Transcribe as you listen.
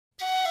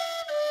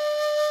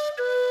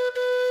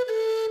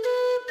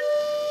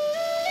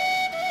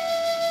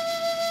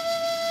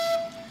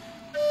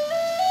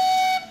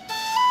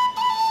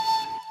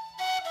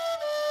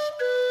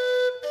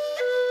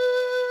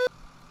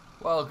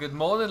Well, good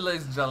morning,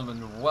 ladies and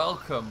gentlemen.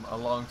 Welcome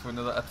along to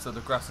another episode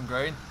of Grass and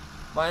Grain.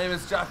 My name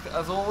is Jack,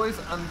 as always,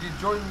 and you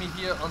join me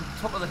here on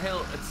top of the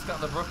hill at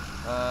Shamrock.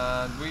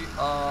 And we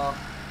are,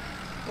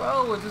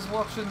 well, we're just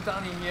watching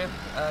Danny here.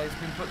 He's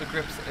been putting the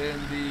grips in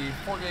the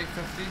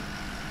 4850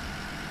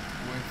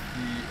 with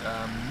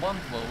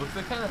the with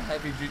the kind of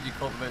heavy-duty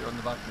cultivator on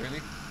the back,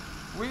 really.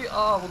 We're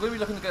going to be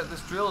looking to get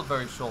this drilled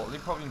very shortly,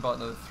 probably in about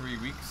another 3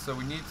 weeks. So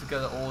we need to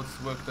get it all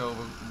just worked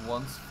over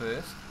once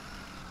first.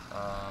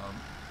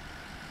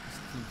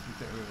 Seems to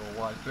be taking a bit of a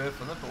wide berth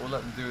on it, but we'll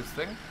let him do his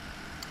thing.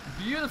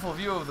 Beautiful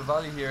view of the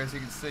valley here, as you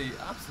can see.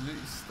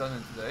 Absolutely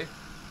stunning today.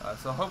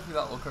 So hopefully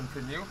that will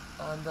continue,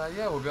 and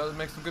yeah, we'll be able to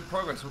make some good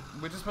progress.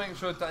 We're just making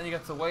sure Danny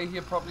gets away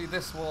here properly.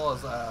 This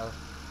was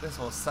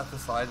set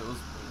aside. It was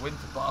winter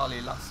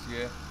barley last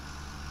year,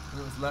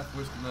 and it was left.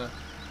 We're just gonna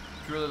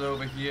drill it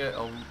over here,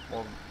 or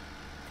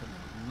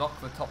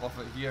knock the top off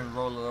it here and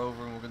roll it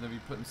over, and we're gonna be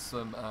putting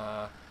some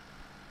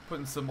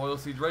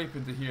oilseed rape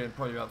into here in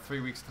probably about 3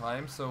 weeks'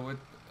 time. So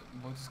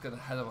we're just getting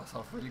ahead of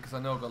ourselves, really, because I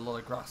know I've got a lot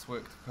of grass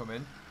work to come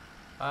in.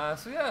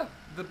 So yeah,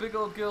 the big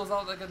old girls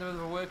out there getting a bit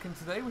of a work in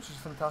today, which is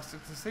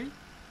fantastic to see.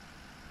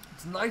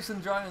 It's nice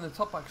and dry on the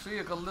top, actually.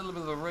 I got a little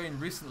bit of a rain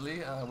recently,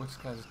 which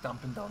kind of just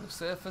dampened down the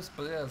surface,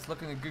 but yeah, it's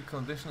looking in good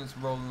condition. It's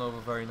rolling over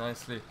very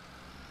nicely.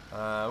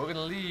 We're going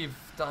to leave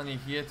Danny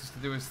here just to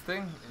do his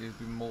thing. He'll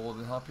be more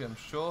than happy, I'm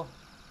sure.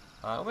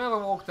 We'll have a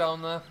walk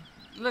down there.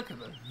 Look at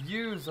the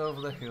views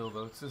over the hill,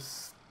 though. It's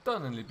just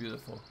stunningly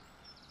beautiful.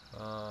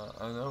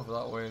 And over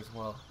that way as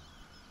well.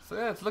 So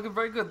yeah, it's looking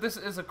very good. This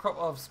is a crop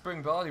of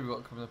spring barley we've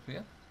got coming up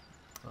here.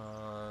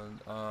 And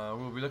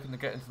we'll be looking to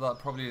get into that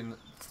probably in...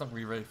 It's not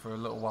going to be ready for a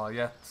little while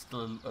yet. It's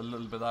still a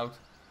little bit out.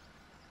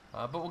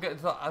 But we'll get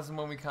into that as and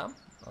when we can.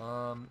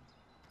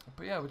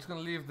 But yeah, we're just going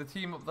to leave the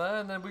team up there,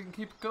 and then we can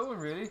keep going,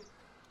 really.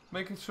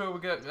 Making sure we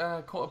get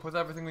caught up with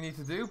everything we need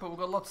to do. But we've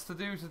got lots to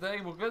do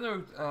today. We're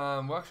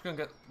actually going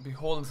to be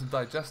hauling some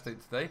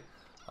Digestate today,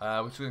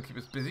 which is going to keep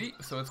us busy.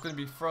 So it's going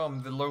to be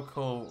from the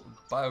local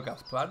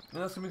biogas plant,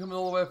 and that's going to be coming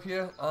all the way up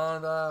here.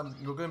 And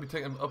we're going to be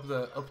taking them up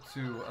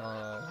to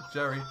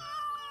Jerry.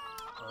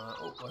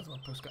 Oh, where's my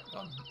push cat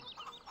gone?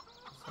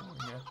 Someone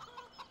here.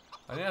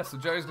 And yeah, so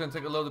Jerry's going to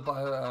take a load of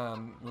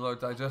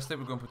Digestate.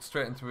 We're going to put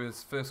straight into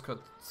his first cut,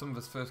 some of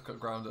his first cut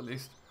ground at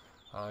least.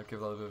 Give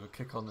that a bit of a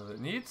kick on that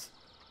it needs.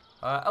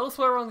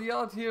 Elsewhere around the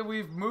yard here,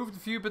 we've moved a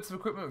few bits of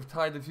equipment, we've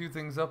tied a few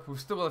things up. We've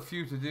still got a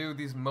few to do.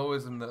 These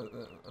mowers and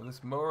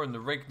this mower and the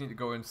rake need to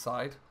go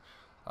inside.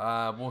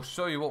 We'll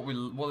show you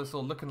what it's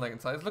all looking like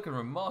inside. It's looking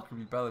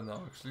remarkably better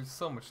now, actually. It's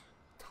so much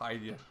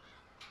tidier.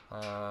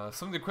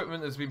 Some of the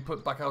equipment has been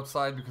put back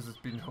outside because it's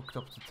been hooked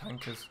up to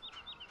tankers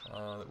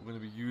that we're going to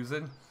be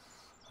using.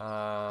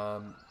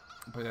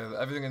 But yeah,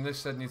 everything in this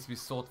shed needs to be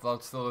sorted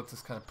out still. It's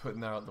just kind of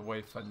putting there out the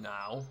way for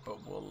now, but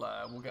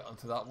we'll get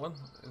onto that one.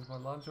 Is my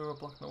Land Rover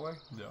blocking the way?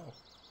 No.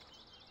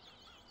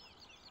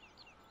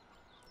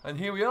 And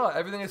here we are.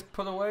 Everything is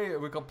put away.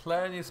 We've got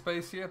plenty of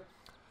space here.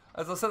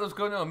 As I said, I was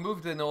going on, I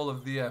moved in all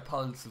of the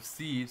pallets of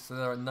seeds, so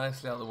they're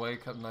nicely out of the way,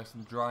 kept nice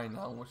and dry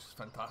now, which is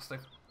fantastic.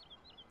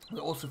 It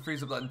also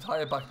frees up that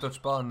entire back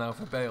Dutch barn now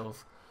for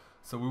bales.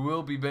 So we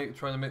will be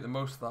trying to make the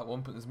most of that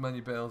one, put as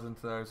many bales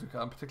into there as we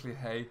can, particularly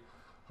hay,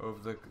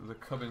 over the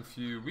coming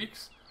few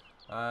weeks.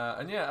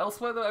 And yeah,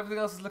 elsewhere though, everything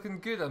else is looking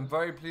good. I'm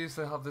very pleased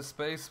to have this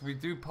space. We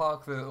do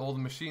park all the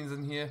machines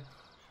in here.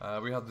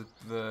 We had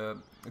the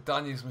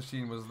Danny's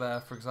machine was there,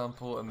 for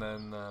example, and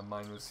then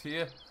mine was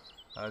here.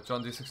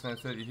 John D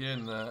 6930 here,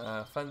 and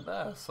the Fent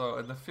there. So,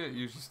 and the Fiat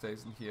usually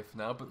stays in here for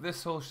now. But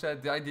this whole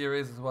shed, the idea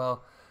is as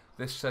well,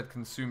 this shed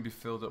can soon be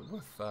filled up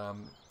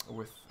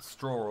with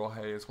straw or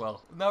hay as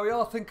well. Now we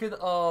are thinking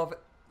of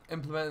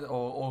implementing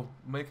or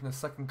making a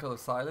second cut of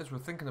silage. We're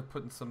thinking of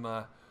putting some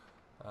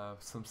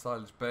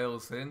silage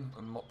bales in,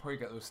 and probably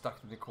get those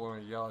stacked in the corner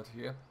of the yard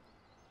here.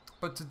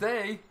 But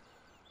today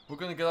we're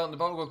going to get out and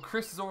about. Well,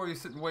 Chris is already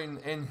sitting waiting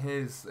in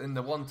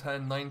the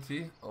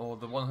 110/90 or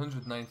the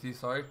 100/90,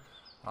 sorry.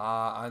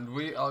 And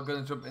we are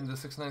going to jump into the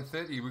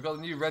 6930. We got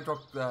a new Red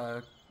Rock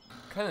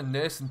kind of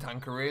nursing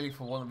tanker, really,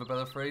 for want of a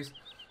better phrase.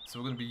 So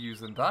we're going to be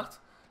using that.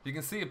 You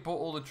can see it brought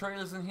all the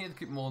trailers in here to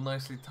keep them all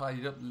nicely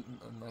tidied up,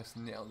 nice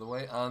and neat out of the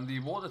way. And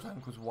the water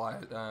tank was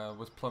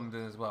was plumbed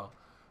in as well.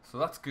 So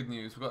that's good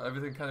news. We've got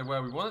everything kind of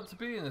where we want it to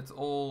be, and it's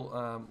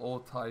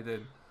all tied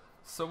in.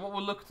 So what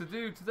we'll look to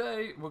do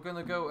today, we're going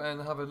to go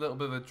and have a little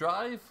bit of a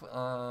drive.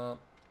 I'm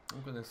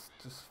going to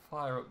just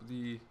fire up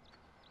the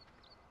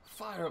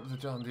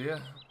John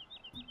Deere.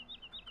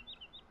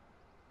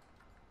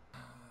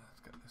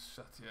 Let's get this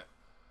shut here.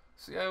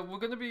 So yeah,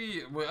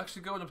 we're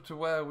actually going up to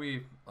where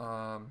we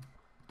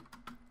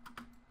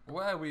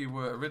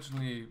were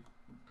originally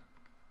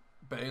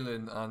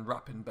baling and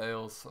wrapping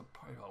bales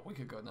probably about a week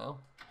ago now.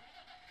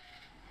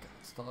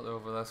 Start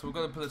over there. So we're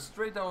going to put it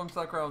straight down onto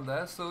that ground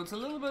there. So it's a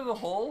little bit of a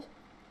haul,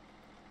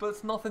 but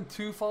it's nothing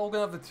too far. We're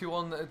going to have the two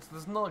on.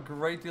 There's not a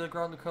great deal of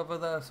ground to cover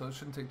there, so it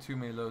shouldn't take too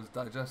many loads of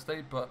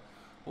Digestate, but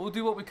we'll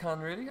do what we can,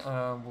 really.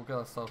 We'll get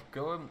ourselves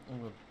going. I'm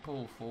going to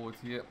pull forward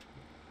here.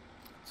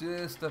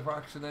 Just a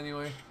fraction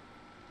anyway.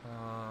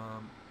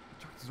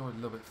 Tractor's already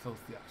a little bit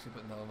filthy actually,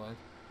 but never mind.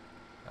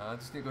 I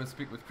just need to go and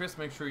speak with Chris,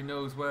 make sure he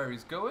knows where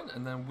he's going,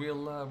 and then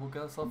we'll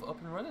get ourselves up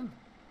and running.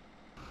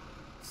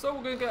 So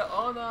we're going to get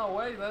on our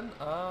way then,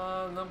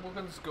 and then we're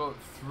going to just go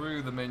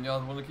through the main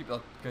yard. I want to keep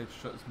that gate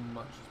shut as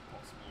much as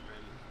possible,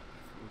 really,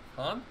 if we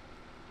can.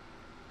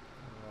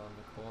 Around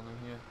the corner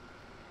here.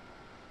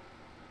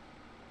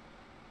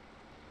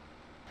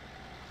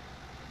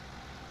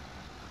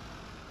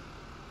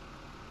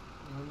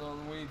 And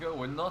on we go.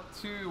 We're not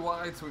too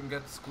wide, so we can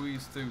get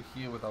squeezed through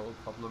here without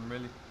a problem,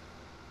 really.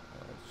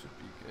 It should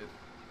be good.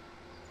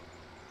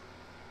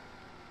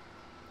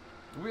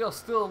 We are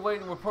still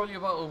waiting. We're probably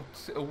about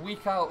a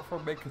week out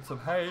from making some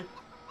hay.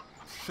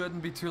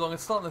 Shouldn't be too long.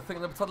 It's starting to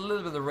think that it's had a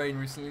little bit of rain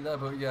recently there,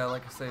 but yeah,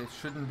 like I say, it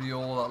shouldn't be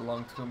all that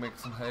long to go make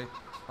some hay.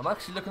 I'm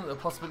actually looking at the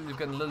possibility of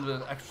getting a little bit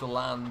of extra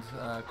land,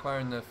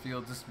 acquiring the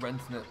field, just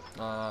renting it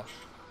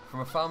from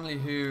a family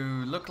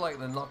who look like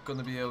they're not going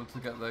to be able to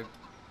get their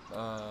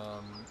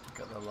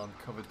land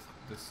covered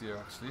this year.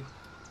 Actually,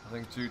 I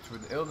think due to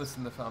an illness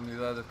in the family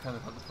there, they've kind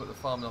of had to put the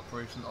farming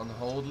operation on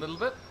hold a little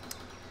bit.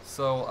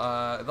 So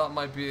that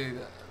might be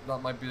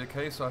the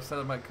case. So I said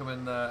I might come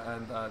in there,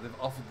 and they've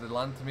offered the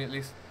land to me at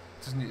least.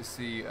 Just need to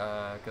see,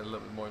 get a little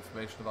bit more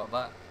information about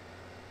that.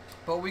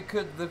 But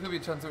there could be a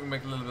chance that we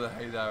make a little bit of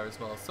hay there as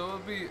well. So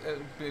it'd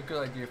be a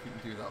good idea if we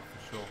can do that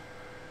for sure.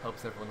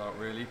 Helps everyone out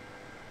really.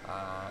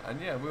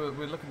 And yeah,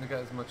 we're looking to get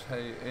as much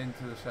hay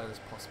into the shed as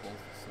possible.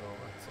 So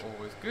that's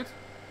always good.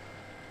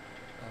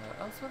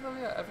 Elsewhere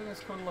though, yeah, everything's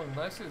coming along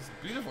nicely. It's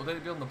a beautiful day to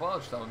be on the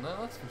barge down there,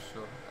 that's for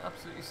sure.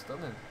 Absolutely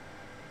stunning.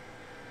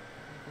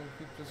 We'll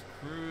keep just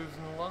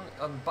cruising along.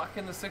 And back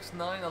in the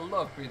 6.9, I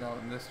love being out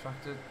in this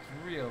tractor. It's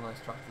a real nice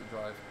tractor to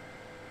drive.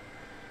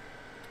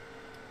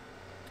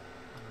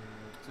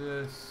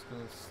 I'm just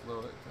going to slow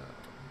it down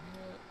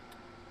here.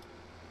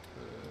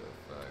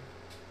 Perfect.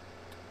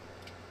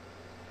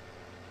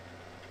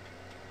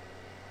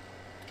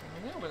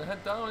 And yeah, we're going to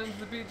head down into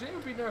the BJ.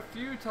 We've been there a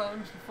few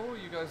times before.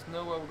 You guys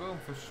know where we're going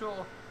for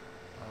sure.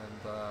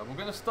 And we're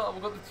going to start.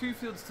 We've got the two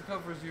fields to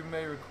cover, as you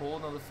may recall.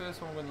 Now, the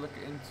first one we're going to look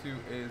into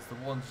is the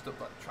one just up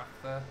that track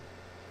there,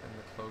 and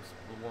the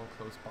one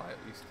close by at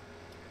least.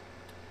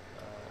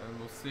 And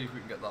we'll see if we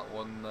can get that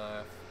one.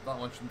 That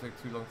one shouldn't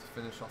take too long to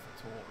finish off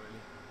at all,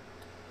 really.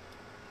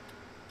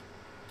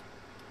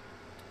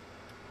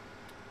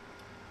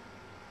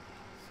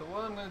 So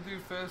what I'm going to do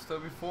first, though,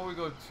 before we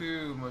go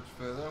too much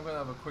further, I'm going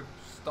to have a quick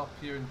stop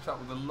here and chat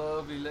with the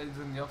lovely ladies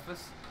in the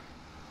office.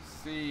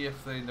 See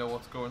if they know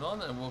what's going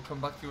on, and we'll come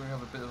back to you when we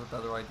have a bit of a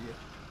better idea.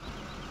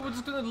 We're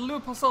just going to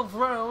loop ourselves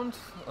around.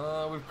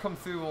 We've come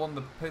through one of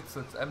the pits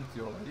that's empty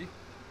already.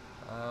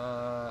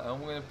 And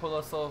we're going to pull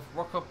ourselves,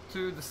 rock up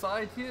to the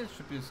side here. It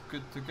should be as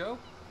good to go.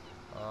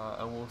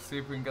 And we'll see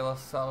if we can get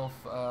ourselves,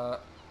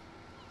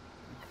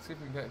 see if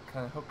we can get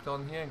kind of hooked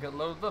on here and get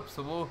loaded up.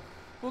 So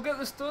we'll get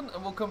this done,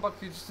 and we'll come back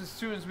to you just as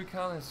soon as we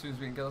can, as soon as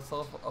we can get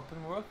ourselves up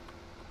and work.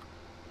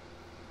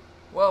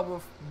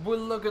 Well, we're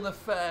lugging a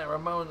fair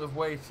amount of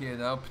weight here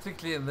now,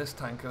 particularly in this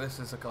tanker. This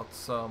has got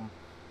some,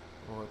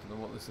 oh, I don't know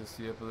what this is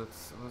here, but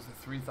it's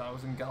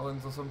 3,000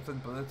 gallons or something.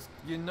 But it's,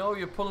 you know,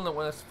 you're pulling it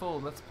when it's full.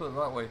 Let's put it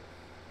that way.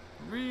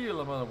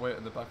 Real amount of weight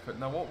in the back of it.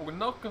 Now, what we're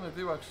not going to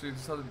do actually,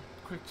 just had a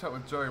quick chat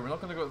with Joey. We're not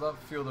going to go to that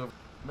field over,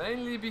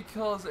 mainly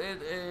because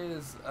it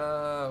is,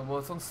 well,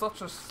 it's on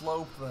such a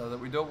slope there that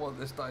we don't want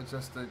this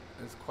digestate.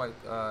 It's quite,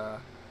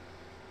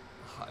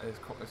 it's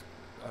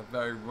a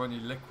very runny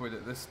liquid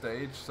at this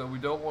stage, so we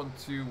don't want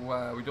to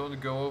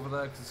go over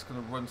there because it's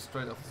going to run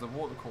straight off. There's a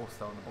water course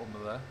down the bottom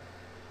of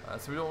there,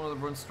 so we don't want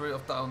to run straight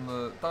off down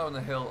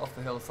the hill, off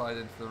the hillside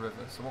into the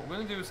river. So what we're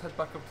going to do is head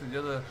back up to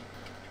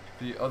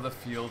the other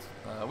field,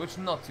 which is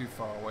not too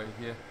far away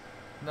here.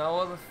 Now,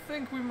 what I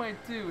think we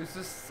might do is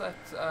just set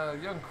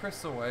young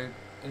Chris away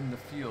in the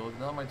field,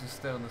 and I might just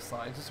stay on the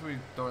side, just so we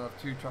don't have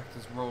two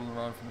tractors rolling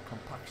around from a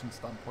compaction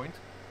standpoint.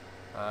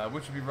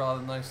 Which would be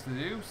rather nice to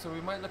do, so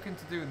we might look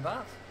into doing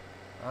that,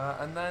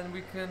 and then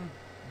we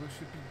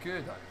should be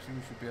good actually.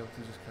 We should be able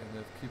to just kind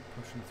of keep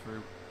pushing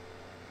through,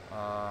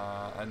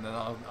 and then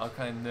I'll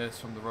kind of nurse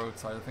from the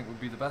roadside. I think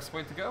would be the best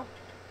way to go,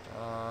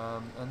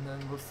 and then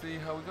we'll see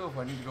how we go. If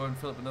I need to go and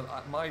fill up another,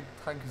 my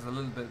tank is a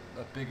little bit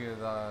bigger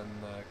than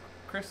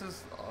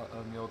Chris's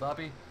on the old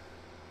Abbey,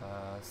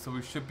 so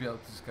we should be able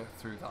to just get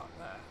through that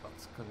there.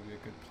 That's going to be a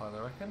good plan,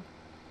 I reckon.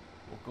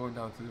 We're going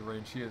down to the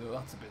range here though,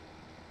 that's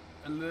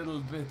a little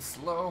bit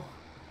slow.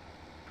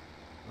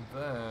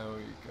 There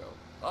we go.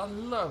 I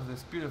love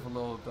this beautiful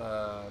old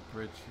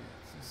bridge here.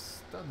 It's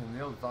just stunning,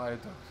 the old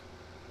viaduct.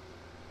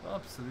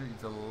 Absolutely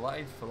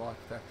delightful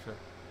architecture.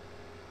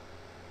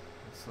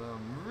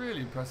 Some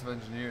really impressive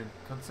engineering,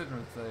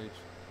 considering its age.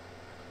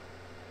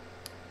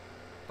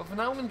 But for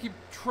now, we're going to keep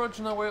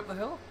trudging our way up the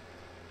hill.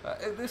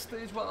 At this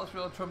stage, whilst we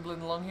are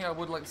trundling along here, I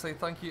would like to say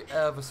thank you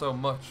ever so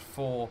much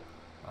for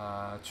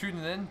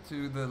tuning in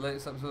to the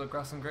latest episode of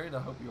Grassland. I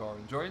hope you are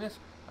enjoying it.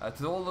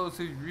 To all those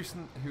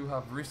who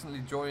have recently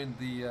joined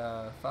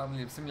the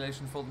family of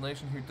Simulation Full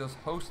Nation, who does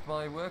host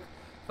my work,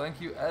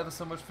 thank you ever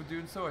so much for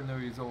doing so. I know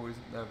he's always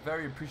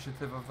very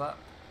appreciative of that.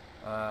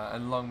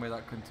 and long may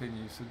that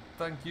continue. So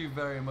thank you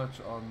very much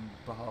on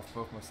behalf of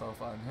both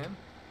myself and him.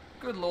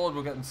 Good lord,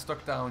 we're getting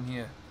stuck down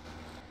here.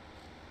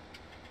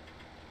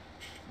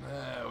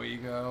 There we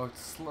go. It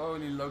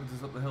slowly lugged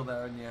us up the hill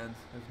there in the end,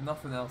 if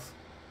nothing else.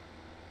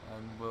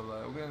 And we're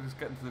going to just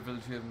get into the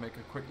village here and make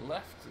a quick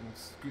left and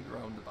scoot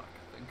around the back,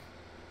 I think.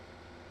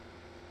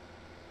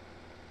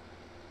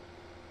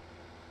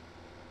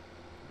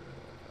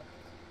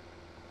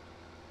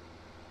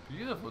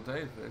 Beautiful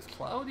day today. It's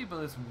cloudy,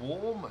 but it's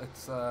warm.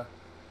 It's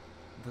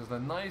there's a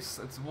nice.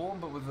 It's warm,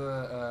 but with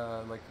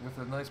a with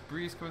a nice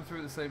breeze coming through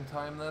at the same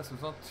time there, so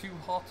it's not too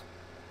hot.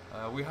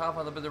 We have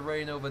had a bit of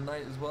rain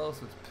overnight as well,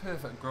 so it's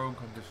perfect growing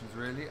conditions.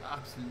 Really,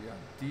 absolutely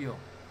ideal.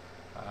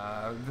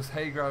 This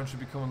hay ground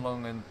should be coming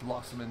along and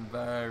blossoming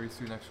very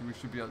soon. Actually, we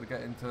should be able to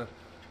get into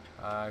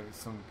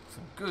some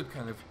good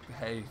kind of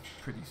hay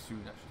pretty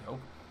soon. I should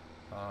hope.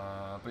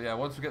 But yeah,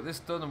 once we get this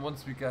done and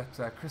once we get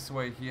Chris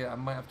away here, I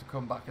might have to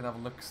come back and have a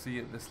look-see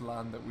at this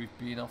land that we've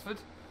been offered.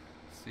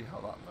 See how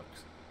that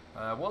looks.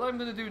 What I'm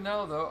going to do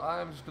now, though,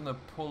 I'm just going to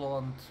pull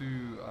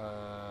onto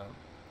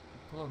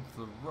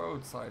the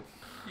roadside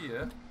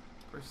here.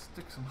 First,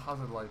 stick some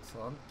hazard lights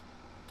on.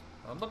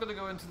 I'm not going to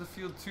go into the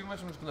field too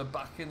much. I'm just going to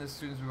back in as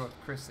soon as we've got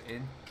Chris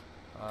in.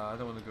 I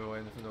don't want to go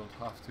in if I don't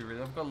have to,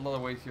 really. I've got a lot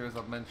of weight here, as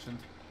I've mentioned.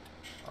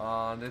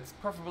 And it's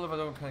preferable if I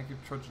don't kind of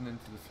keep trudging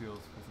into the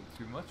field with it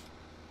too much.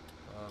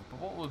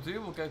 But what we'll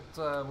do, we'll get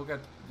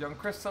young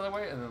Chris set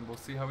away, and then we'll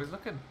see how he's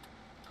looking.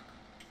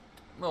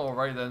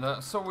 Alright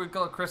then, so we've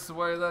got Chris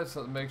away there,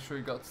 so to make sure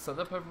he got set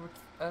up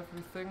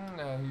everything.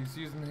 He's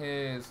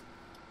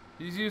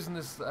using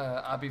this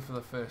abbey for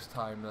the first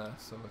time there,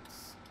 so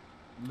it's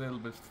a little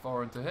bit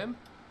foreign to him.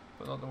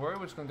 But not to worry,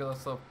 we're just going to get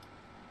ourselves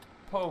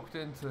poked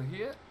into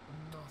here.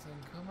 Nothing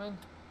coming.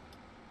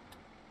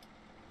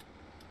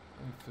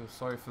 I feel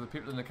sorry for the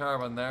people in the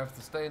caravan there. If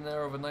they're staying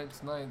there overnight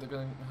tonight, they're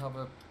going to have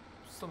a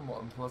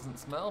somewhat unpleasant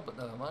smell, but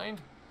never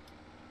mind.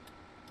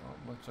 Not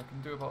much I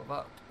can do about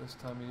that this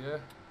time of year.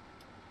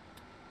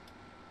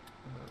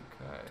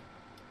 Okay.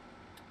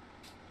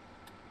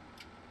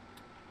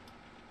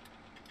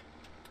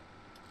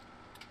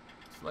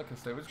 So like I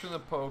say, we're just going to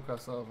poke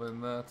ourselves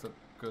in there. That's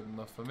good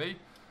enough for me.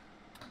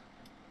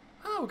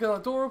 Oh, we'll get our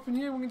door open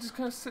here. We can just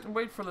kind of sit and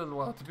wait for a little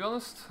while, to be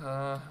honest.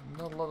 Not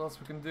a lot else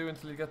we can do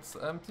until he gets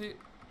empty.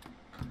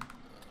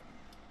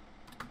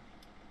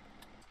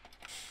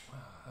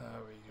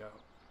 There we go.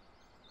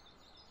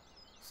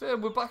 So yeah,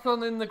 we're back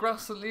on in the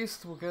grass at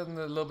least. We're getting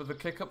a little bit of a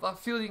kick up. That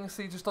field you can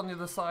see just on the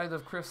other side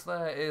of Chris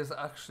there is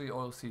actually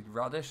oilseed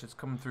radish. It's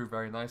coming through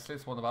very nicely.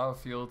 It's one of our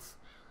fields,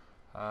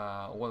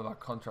 or one of our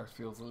contract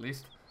fields at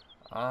least.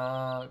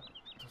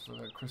 Just look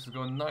like Chris is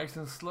going nice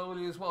and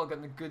slowly as well,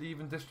 getting a good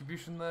even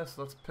distribution there,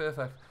 so that's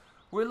perfect.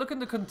 We're looking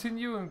to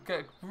continue and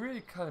get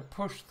really kind of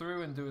push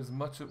through and do as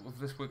much of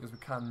this work as we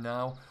can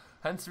now.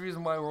 Hence the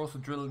reason why we're also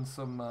drilling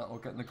some, or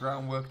getting the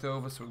ground worked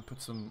over so we can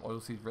put some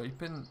oilseed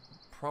rape in,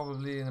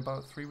 probably in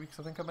about 3 weeks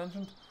I think I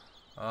mentioned.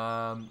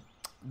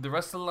 The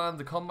rest of the land,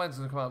 the combine's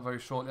going to come out very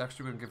shortly.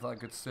 Actually, we're going to give that a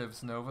good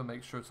servicing over,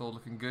 make sure it's all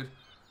looking good.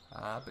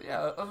 But yeah,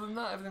 other than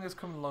that, everything is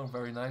coming along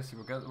very nicely.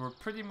 We're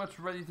pretty much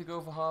ready to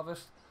go for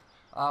harvest.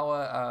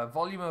 Our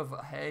volume of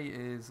hay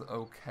is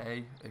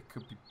okay. It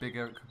could be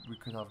bigger. We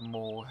could have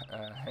more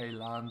hay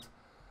land.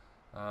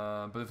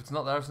 But if it's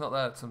not there, it's not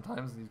there.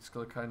 Sometimes you just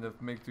got to kind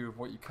of make do with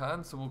what you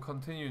can. So we'll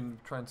continue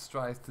and try and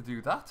strive to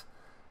do that.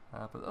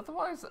 But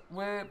otherwise,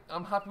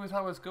 I'm happy with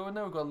how it's going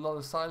now. We've got a lot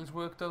of silage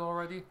work done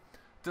already.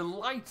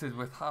 Delighted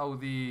with how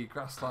the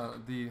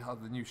grassland, how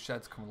the new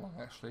sheds come along.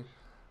 Actually,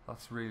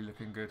 that's really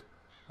looking good.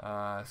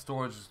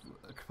 Storage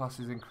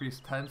capacity is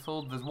increased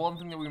tenfold. There's one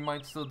thing that we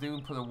might still do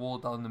and put a wall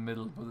down the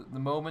middle, but at the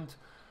moment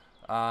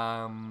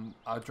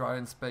our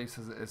drying space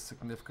is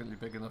significantly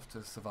big enough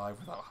to survive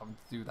without having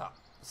to do that.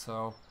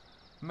 So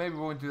maybe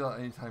we won't do that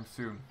anytime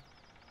soon.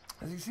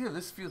 As you can see,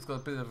 this field's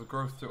got a bit of a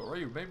growth to it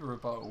already. Maybe we're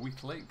about a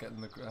week late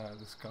getting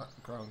this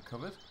ground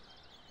covered.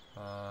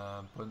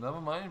 But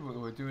never mind,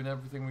 we're doing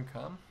everything we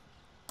can.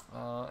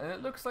 And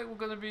it looks like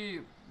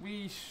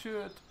we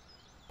should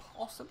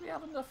possibly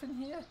have enough in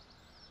here.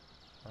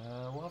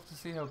 We'll have to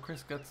see how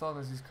Chris gets on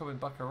as he's coming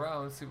back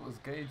around and see what his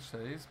gauge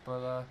says,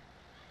 but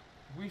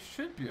we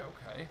should be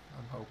okay,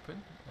 I'm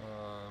hoping.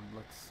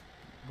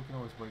 We can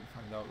always wait and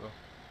find out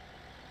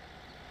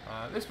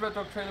though. This Red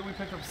Dog trailer we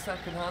picked up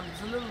second hand.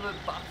 It's a little bit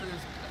battered,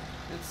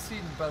 it's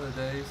seen better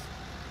days,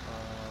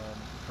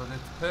 but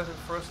it's perfect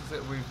for us.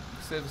 We've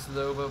serviced it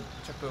over,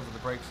 checked over the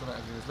brakes on it,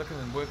 everything is looking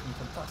and working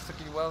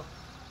fantastically well,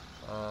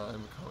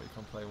 and we can't really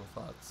complain with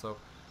that. So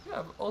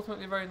yeah,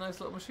 ultimately a very nice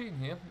little machine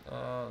here.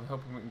 I'm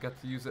hoping we can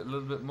get to use it a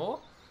little bit more.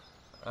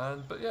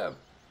 But yeah,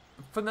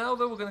 for now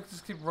though, we're going to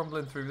just keep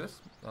rumbling through this.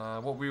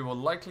 What we will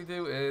likely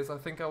do is, I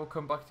think I will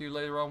come back to you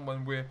later on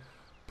when we're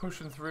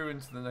pushing through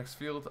into the next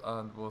field,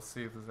 and we'll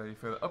see if there's any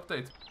further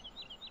updates.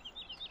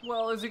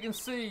 Well, as you can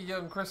see,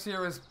 young Chris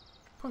here is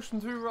pushing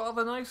through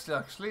rather nicely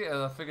actually, and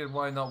I figured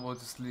why not, we'll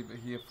just leave it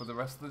here for the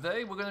rest of the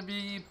day. We're going to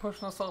be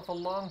pushing ourselves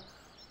along.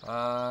 Looks like it's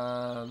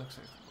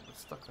a little bit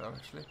stuck there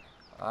actually.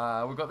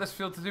 We've got this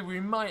field to do. We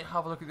might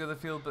have a look at the other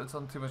field, but it's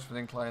on too much of an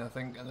incline, I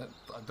think, and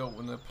I don't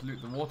want to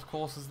pollute the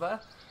watercourses there.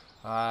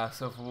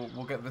 So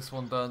we'll get this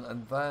one done,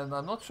 and then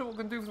I'm not sure what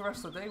we're going to do for the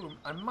rest of the day.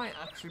 I might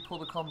actually pull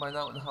the combine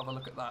out and have a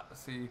look at that to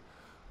see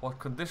what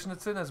condition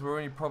it's in, as we're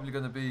only probably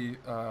going to be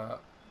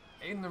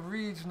in the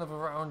region of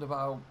around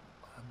about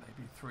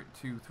maybe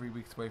 3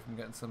 weeks away from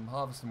getting some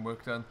harvesting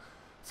work done.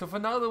 So for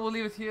now, though, we'll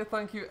leave it here.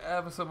 Thank you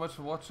ever so much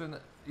for watching,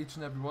 each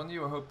and every one of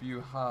you. I hope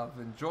you have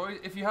enjoyed.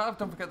 If you have,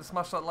 don't forget to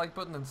smash that like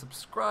button and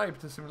subscribe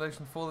to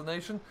Simulation for the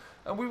Nation.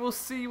 And we will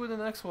see you in the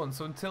next one.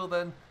 So until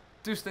then,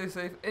 do stay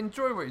safe,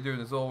 enjoy what you're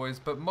doing as always,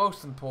 but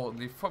most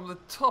importantly, from the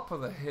top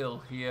of the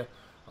hill here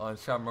on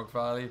Shamrock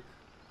Valley,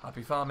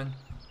 happy farming.